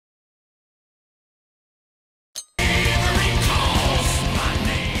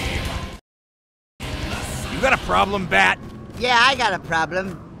You got a problem, Bat? Yeah, I got a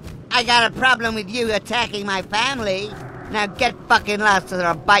problem. I got a problem with you attacking my family. Now get fucking lost or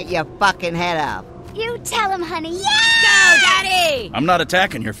I'll bite your fucking head off. You tell him, honey. Yeah! Go, Daddy! I'm not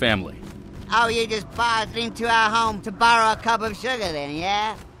attacking your family. Oh, you just barged into our home to borrow a cup of sugar then,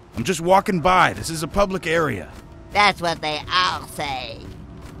 yeah? I'm just walking by. This is a public area. That's what they all say.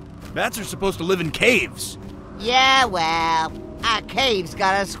 Bats are supposed to live in caves. Yeah, well, our cave's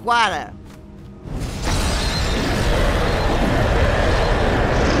got a squatter.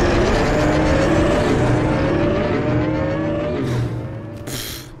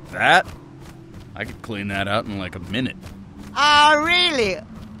 That? I could clean that out in like a minute. Oh, really?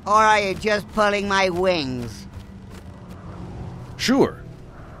 Or are you just pulling my wings? Sure.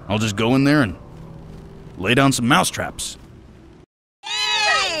 I'll just go in there and lay down some mousetraps.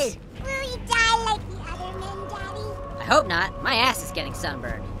 Yay! Will you die like the other men, Daddy? I hope not. My ass is getting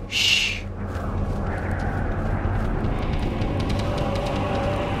sunburned. Shh.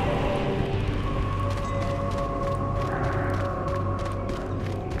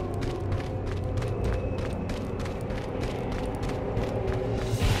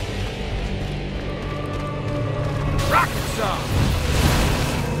 Rocket song!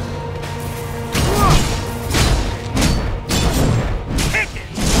 Kick it!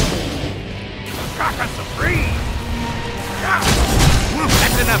 Rocket supreme!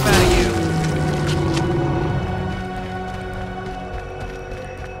 That's enough out of you!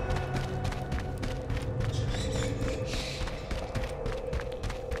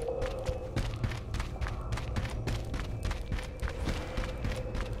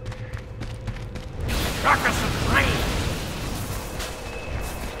 Rocket supreme!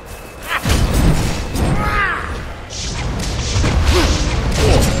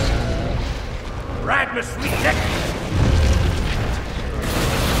 Ride my sweet dick!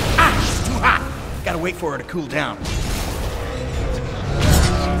 It's too hot! Gotta wait for her to cool down.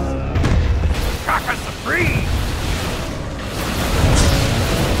 Rocket supreme!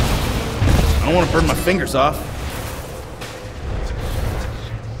 I don't want to burn my fingers off.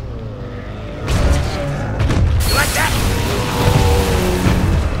 You like that?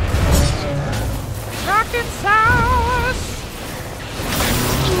 Rocket sauce!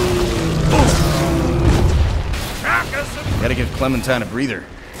 Rocket supreme! Gotta give Clementine a breather.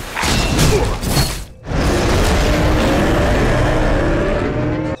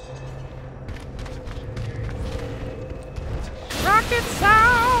 Rocket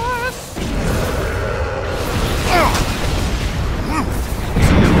sauce!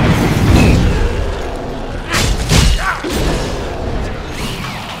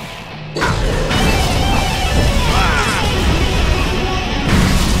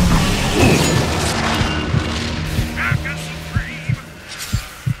 Rocket supreme!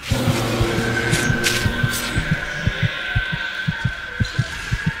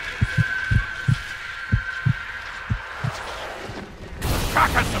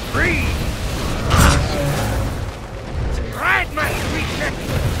 Rocket supreme! Ride my sweet dick!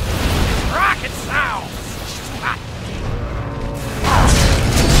 Rocket sauce! Hot.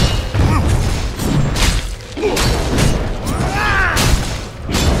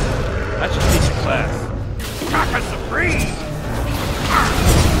 That should teach a class. Rocket supreme!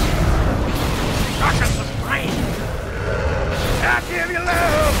 Rocket supreme! I give you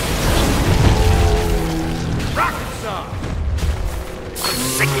love! Rocket sauce!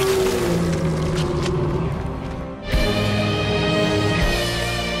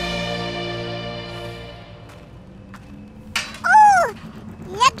 Ooh!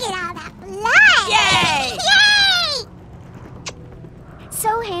 Look at all that blood! Yay! Yay! So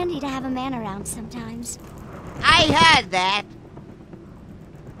handy to have a man around sometimes. I heard that.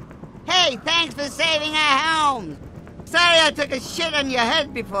 Hey, thanks for saving our home. Sorry I took a shit on your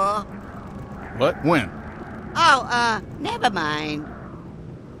head before. What? When? Oh, never mind.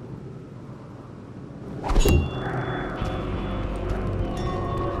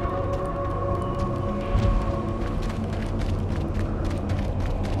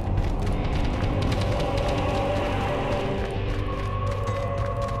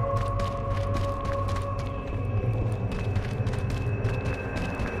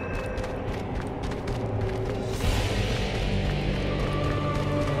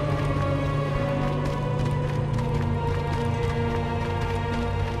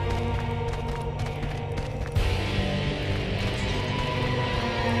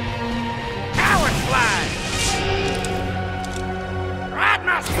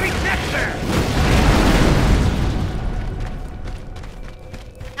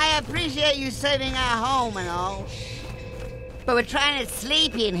 appreciate you saving our home and all. But we're trying to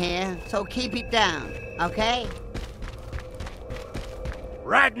sleep in here, so keep it down, Okay?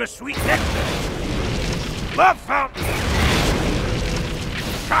 Ride my sweet nectar. Love fountain.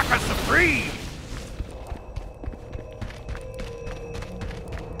 Chaka Supreme.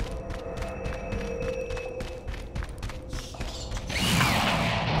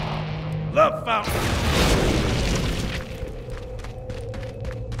 Love fountain.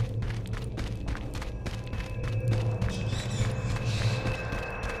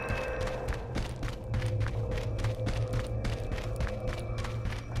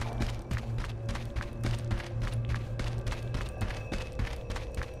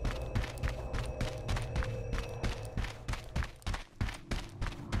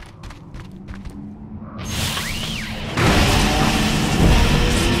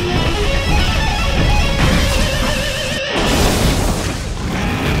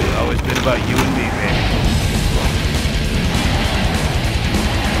 About you and me, baby.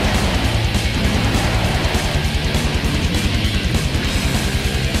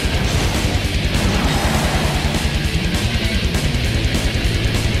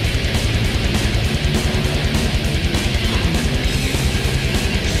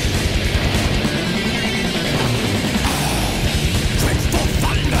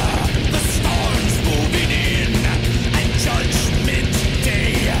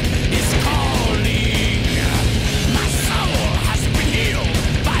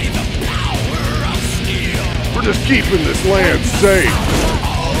 We're just keeping this land safe.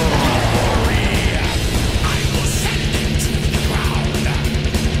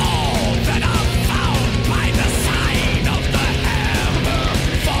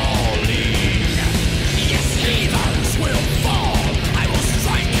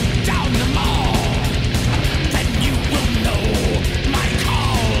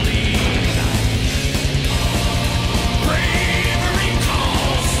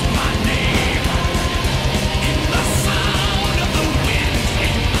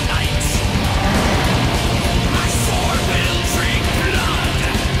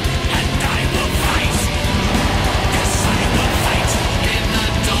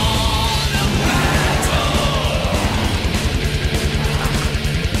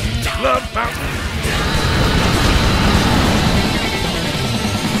 Love fountain.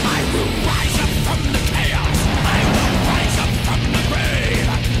 I will rise up from the chaos. I will rise up from the grave.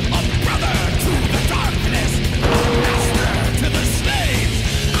 A brother to the darkness, a master to the slaves.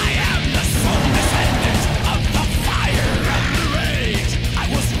 I am the sole descendant of the fire and the rage. I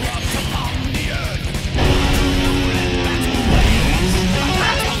was wrought upon the earth.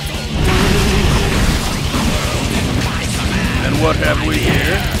 And what have we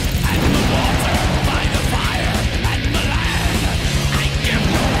here?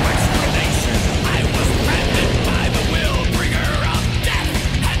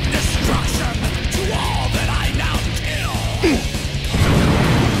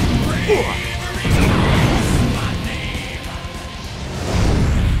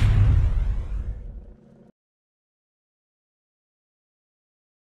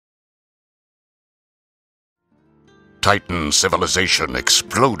 Titan civilization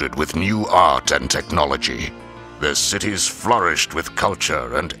exploded with new art and technology. Their cities flourished with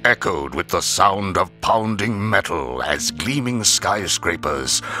culture and echoed with the sound of pounding metal as gleaming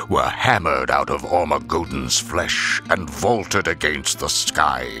skyscrapers were hammered out of Ormagodon's flesh and vaulted against the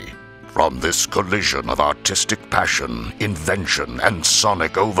sky. From this collision of artistic passion, invention, and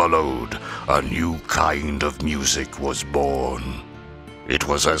sonic overload, a new kind of music was born. It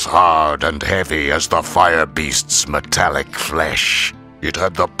was as hard and heavy as the fire beast's metallic flesh. It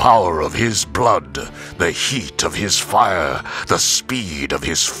had the power of his blood, the heat of his fire, the speed of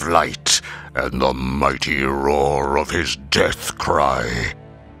his flight, and the mighty roar of his death cry.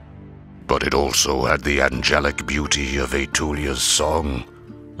 But it also had the angelic beauty of Aetulia's song,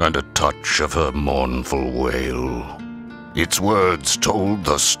 and a touch of her mournful wail. Its words told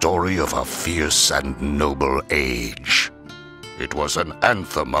the story of a fierce and noble age. It was an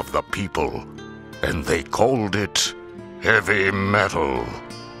anthem of the people, and they called it heavy metal.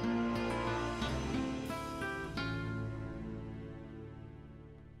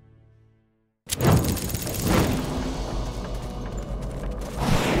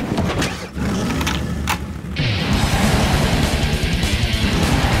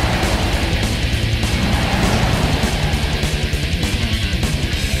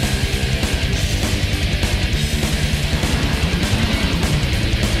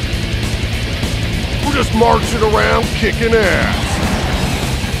 Just marching around kicking ass.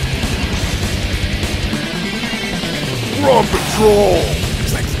 We're on patrol.